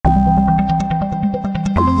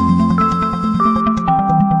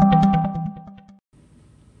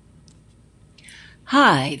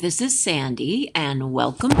Hi, this is Sandy, and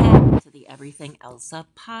welcome back to the Everything Elsa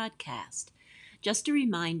podcast. Just a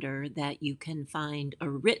reminder that you can find a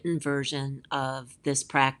written version of this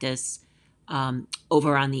practice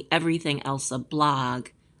over on the Everything Elsa blog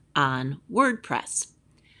on WordPress.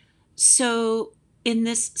 So, in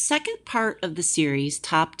this second part of the series,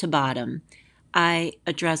 top to bottom, I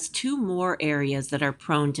address two more areas that are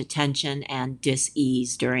prone to tension and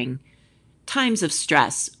dis-ease during times of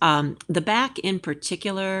stress. The back, in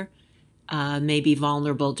particular, may be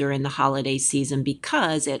vulnerable during the holiday season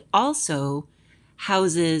because it also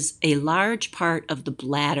houses a large part of the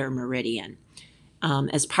bladder meridian.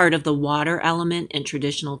 As part of the water element in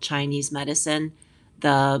traditional Chinese medicine,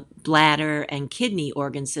 the bladder and kidney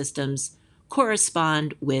organ systems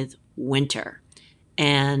correspond with winter.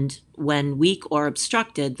 And when weak or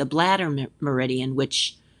obstructed, the bladder meridian,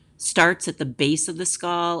 which starts at the base of the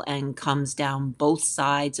skull and comes down both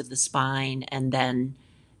sides of the spine and then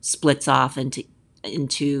splits off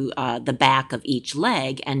into the back of each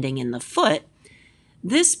leg, ending in the foot.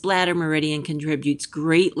 This bladder meridian contributes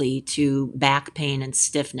greatly to back pain and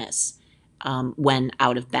stiffness when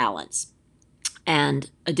out of balance.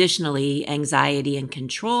 And additionally, anxiety and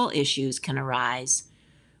control issues can arise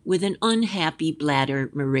with an unhappy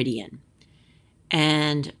bladder meridian.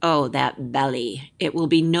 And oh, that belly. It will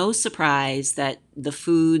be no surprise that the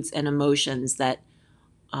foods and emotions that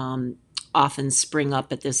often spring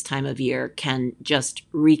up at this time of year can just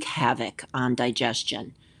wreak havoc on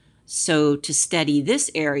digestion. So, to steady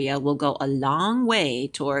this area will go a long way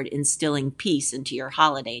toward instilling peace into your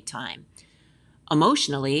holiday time.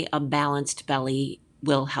 Emotionally, a balanced belly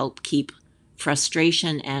will help keep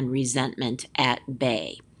frustration and resentment at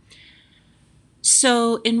bay.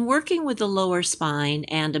 So, in working with the lower spine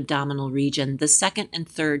and abdominal region, the second and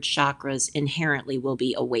third chakras inherently will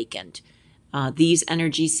be awakened. These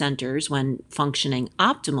energy centers, when functioning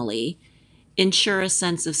optimally, ensure a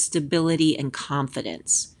sense of stability and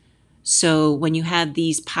confidence. So, when you have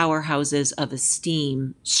these powerhouses of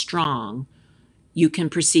esteem strong, you can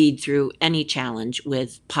proceed through any challenge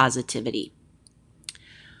with positivity.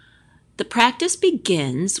 The practice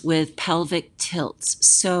begins with pelvic tilts.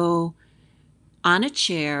 So, on a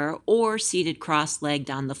chair or seated cross-legged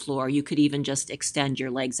on the floor, you could even just extend your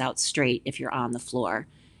legs out straight if you're on the floor.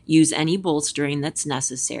 Use any bolstering that's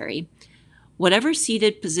necessary. Whatever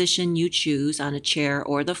seated position you choose on a chair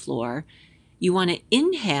or the floor, you want to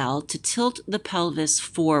inhale to tilt the pelvis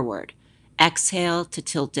forward. Exhale to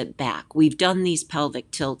tilt it back. We've done these pelvic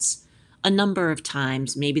tilts a number of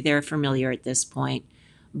times. Maybe they're familiar at this point.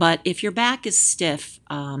 But if your back is stiff,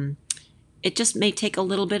 it just may take a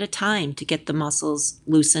little bit of time to get the muscles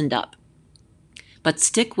loosened up. But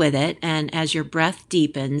stick with it, and as your breath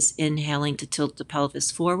deepens, inhaling to tilt the pelvis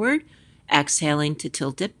forward, exhaling to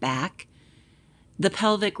tilt it back, the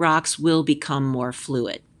pelvic rocks will become more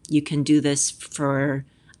fluid. You can do this for,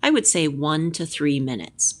 I would say, 1 to 3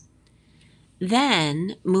 minutes.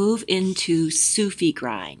 Then move into Sufi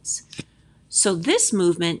grinds. So this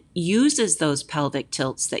movement uses those pelvic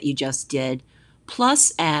tilts that you just did,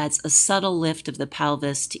 plus adds a subtle lift of the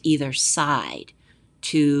pelvis to either side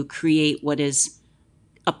to create what is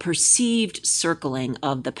a perceived circling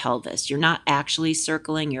of the pelvis. You're not actually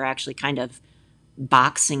circling, you're actually kind of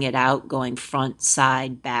boxing it out, going front,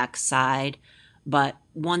 side, back, side. But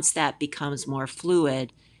once that becomes more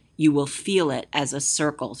fluid, you will feel it as a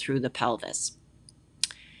circle through the pelvis.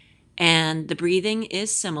 And the breathing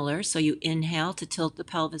is similar. So you inhale to tilt the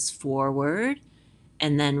pelvis forward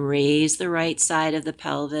and then raise the right side of the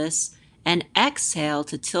pelvis, and exhale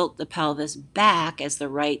to tilt the pelvis back as the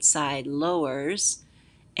right side lowers,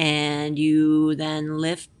 and you then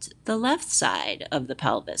lift the left side of the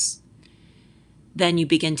pelvis. Then you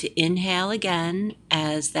begin to inhale again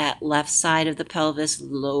as that left side of the pelvis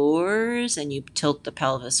lowers and you tilt the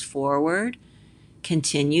pelvis forward.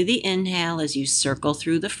 Continue the inhale as you circle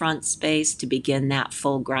through the front space to begin that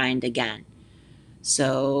full grind again.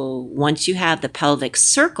 So once you have the pelvic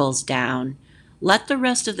circles down, let the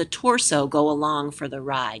rest of the torso go along for the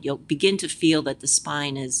ride. You'll begin to feel that the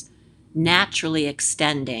spine is naturally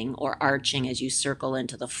extending or arching as you circle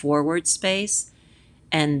into the forward space,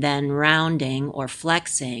 and then rounding or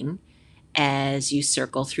flexing as you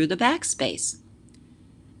circle through the back space.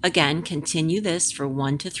 Again, continue this for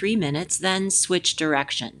 1 to 3 minutes, then switch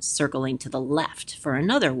directions, circling to the left for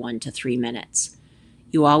another 1 to 3 minutes.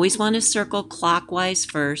 You always want to circle clockwise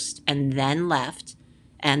first and then left,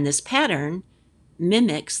 and this pattern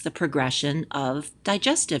mimics the progression of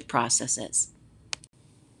digestive processes.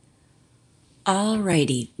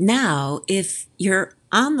 Alrighty, now if you're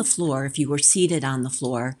on the floor, if you were seated on the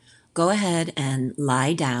floor, go ahead and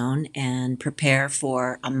lie down and prepare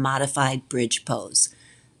for a modified bridge pose.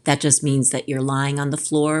 That just means that you're lying on the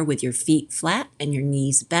floor with your feet flat and your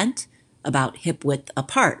knees bent, about hip width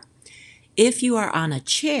apart. If you are on a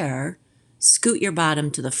chair, scoot your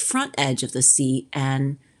bottom to the front edge of the seat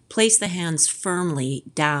and place the hands firmly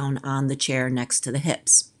down on the chair next to the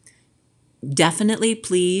hips. Definitely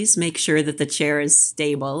please make sure that the chair is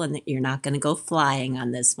stable and that you're not going to go flying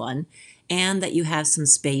on this one, and that you have some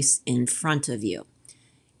space in front of you.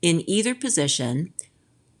 In either position,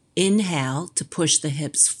 inhale to push the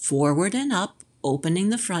hips forward and up, opening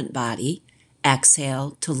the front body.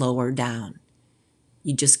 Exhale to lower down.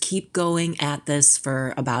 You just keep going at this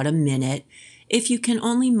for about a minute. If you can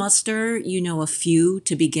only muster, a few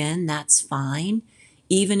to begin, that's fine.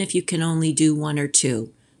 Even if you can only do one or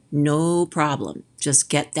two, no problem. Just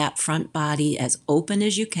get that front body as open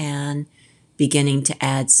as you can, beginning to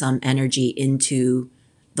add some energy into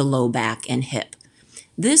the low back and hip.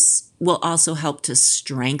 This will also help to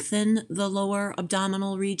strengthen the lower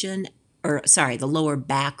abdominal region, the lower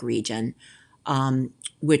back region,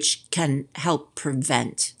 which can help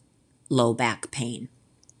prevent low back pain.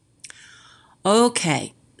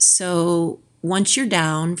 Okay, so once you're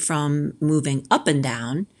down from moving up and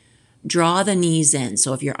down, draw the knees in.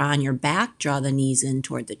 So if you're on your back, draw the knees in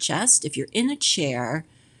toward the chest. If you're in a chair,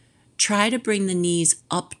 try to bring the knees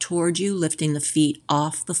up toward you, lifting the feet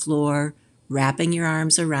off the floor, wrapping your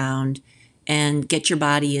arms around, and get your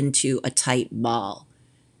body into a tight ball.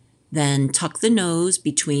 Then tuck the nose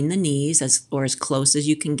between the knees as close as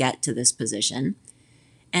you can get to this position.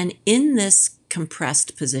 And in this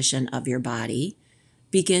compressed position of your body,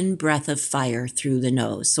 begin breath of fire through the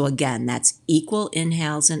nose. So again, that's equal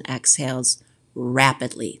inhales and exhales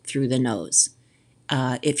rapidly through the nose.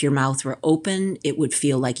 If your mouth were open, it would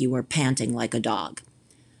feel like you were panting like a dog.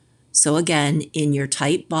 So again, in your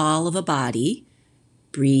tight ball of a body,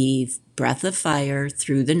 breathe breath of fire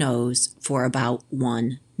through the nose for about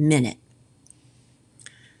 1 minute.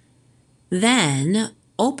 Then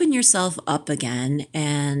open yourself up again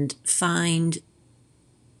and find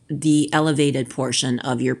the elevated portion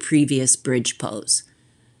of your previous bridge pose.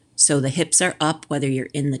 So the hips are up whether you're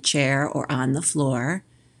in the chair or on the floor,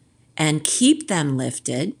 and keep them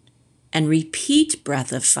lifted and repeat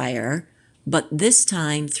breath of fire, but this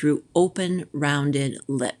time through open, rounded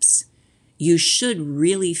lips. You should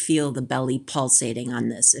really feel the belly pulsating on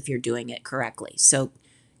this if you're doing it correctly. So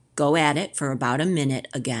go at it for about a minute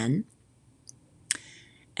again.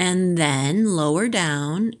 And then lower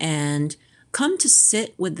down and come to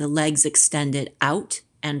sit with the legs extended out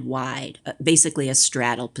and wide, basically a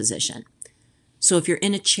straddle position. So if you're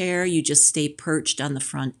in a chair, you just stay perched on the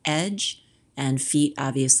front edge, and feet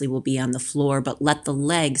obviously will be on the floor, but let the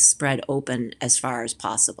legs spread open as far as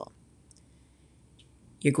possible.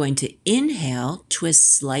 You're going to inhale,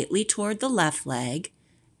 twist slightly toward the left leg.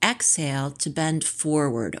 Exhale to bend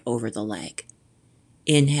forward over the leg.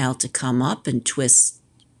 Inhale to come up and twist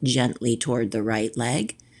gently toward the right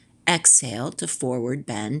leg. Exhale to forward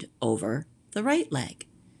bend over the right leg.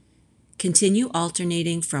 Continue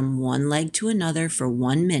alternating from one leg to another for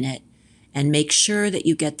 1 minute, and make sure that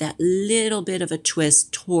you get that little bit of a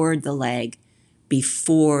twist toward the leg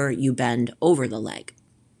before you bend over the leg.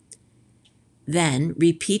 Then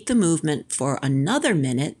repeat the movement for another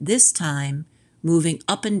minute, this time moving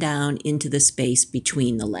up and down into the space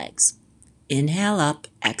between the legs. Inhale up,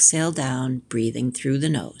 exhale down, breathing through the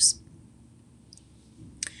nose.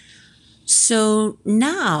 So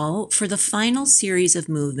now for the final series of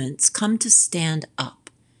movements, come to stand up.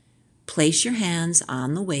 Place your hands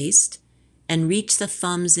on the waist and reach the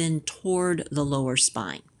thumbs in toward the lower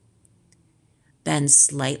spine. Bend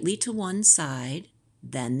slightly to one side,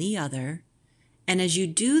 then the other. And as you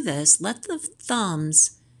do this, let the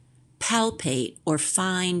thumbs palpate or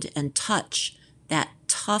find and touch that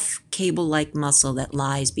tough cable-like muscle that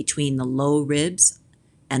lies between the low ribs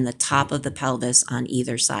and the top of the pelvis on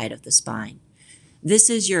either side of the spine. This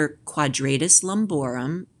is your quadratus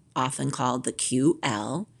lumborum, often called the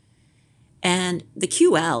QL. And the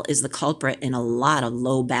QL is the culprit in a lot of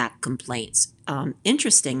low back complaints.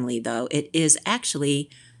 Interestingly, though, it is actually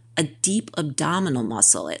a deep abdominal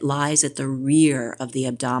muscle. It lies at the rear of the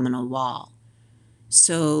abdominal wall.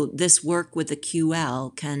 So this work with the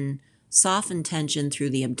QL can soften tension through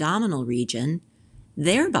the abdominal region,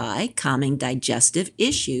 thereby calming digestive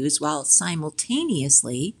issues while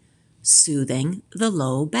simultaneously soothing the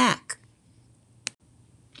low back.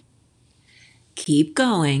 Keep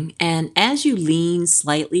going, and as you lean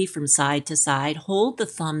slightly from side to side, hold the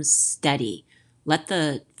thumbs steady. Let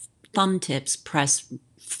the thumb tips press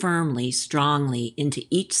firmly, strongly into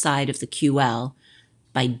each side of the QL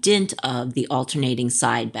by dint of the alternating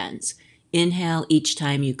side bends. Inhale each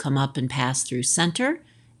time you come up and pass through center.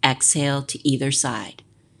 Exhale to either side.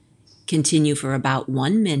 Continue for about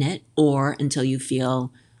 1 minute or until you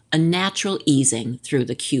feel a natural easing through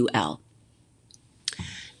the QL.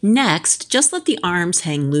 Next, just let the arms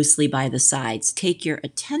hang loosely by the sides. Take your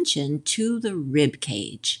attention to the rib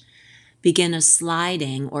cage. Begin a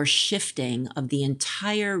sliding or shifting of the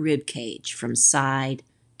entire rib cage from side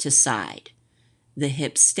to side. The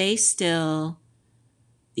hips stay still.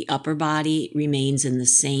 The upper body remains in the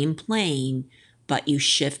same plane, but you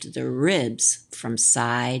shift the ribs from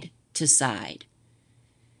side to side.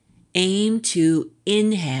 Aim to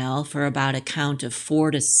inhale for about a count of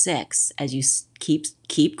 4 to 6 as you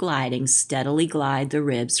keep gliding, steadily glide the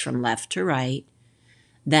ribs from left to right.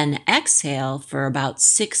 Then exhale for about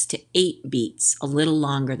 6 to 8 beats, a little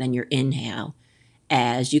longer than your inhale,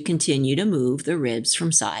 as you continue to move the ribs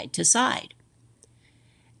from side to side.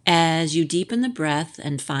 As you deepen the breath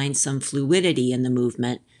and find some fluidity in the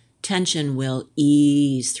movement, tension will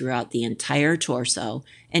ease throughout the entire torso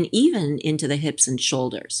and even into the hips and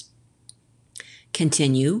shoulders.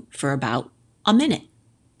 Continue for about a minute.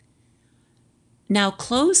 Now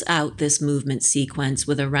close out this movement sequence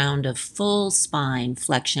with a round of full spine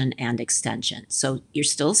flexion and extension. So you're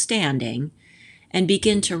still standing, and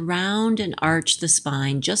begin to round and arch the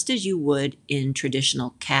spine just as you would in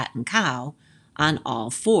traditional cat and cow on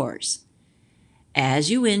all fours.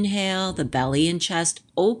 As you inhale, the belly and chest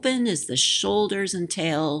open as the shoulders and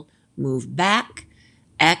tail move back.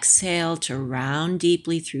 Exhale to round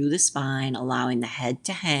deeply through the spine, allowing the head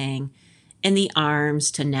to hang and the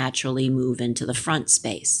arms to naturally move into the front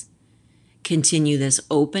space. Continue this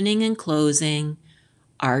opening and closing,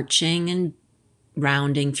 arching and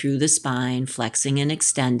rounding through the spine, flexing and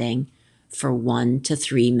extending for 1 to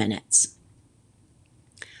 3 minutes.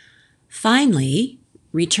 Finally,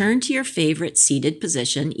 return to your favorite seated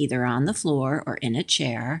position, either on the floor or in a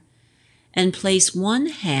chair, and place one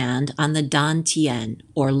hand on the dantian,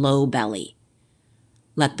 or low belly.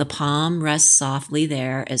 Let the palm rest softly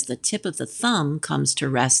there as the tip of the thumb comes to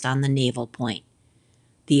rest on the navel point.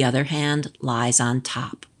 The other hand lies on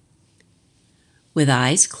top. With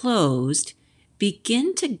eyes closed,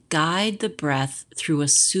 begin to guide the breath through a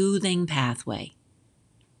soothing pathway.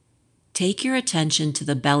 Take your attention to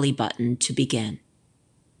the belly button to begin.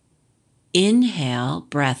 Inhale,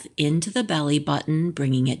 breath into the belly button,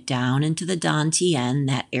 bringing it down into the dantian,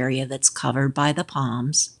 that area that's covered by the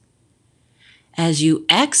palms. As you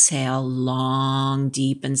exhale, long,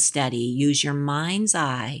 deep, and steady, use your mind's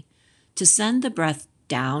eye to send the breath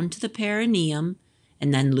down to the perineum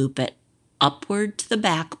and then loop it upward to the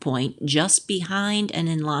back point, just behind and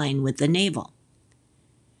in line with the navel.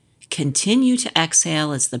 Continue to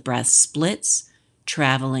exhale as the breath splits,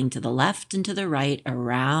 traveling to the left and to the right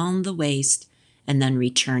around the waist, and then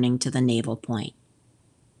returning to the navel point.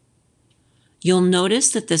 You'll notice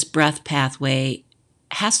that this breath pathway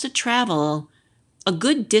has to travel a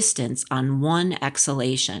good distance on one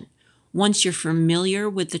exhalation. Once you're familiar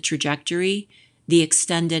with the trajectory, the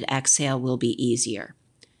extended exhale will be easier.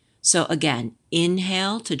 So again,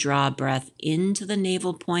 inhale to draw breath into the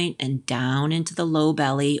navel point and down into the low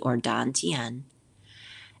belly or dantian.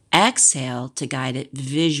 Exhale to guide it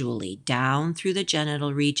visually down through the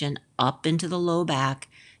genital region, up into the low back,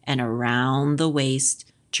 and around the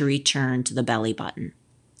waist to return to the belly button.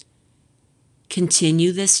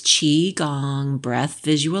 Continue this Qi Gong breath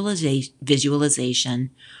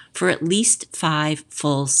visualization for at least 5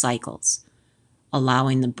 full cycles,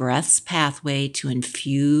 allowing the breath's pathway to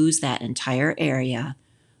infuse that entire area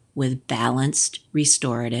with balanced,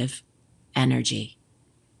 restorative energy.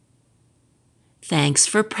 Thanks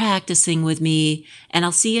for practicing with me, and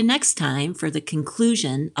I'll see you next time for the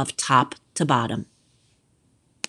conclusion of top to bottom.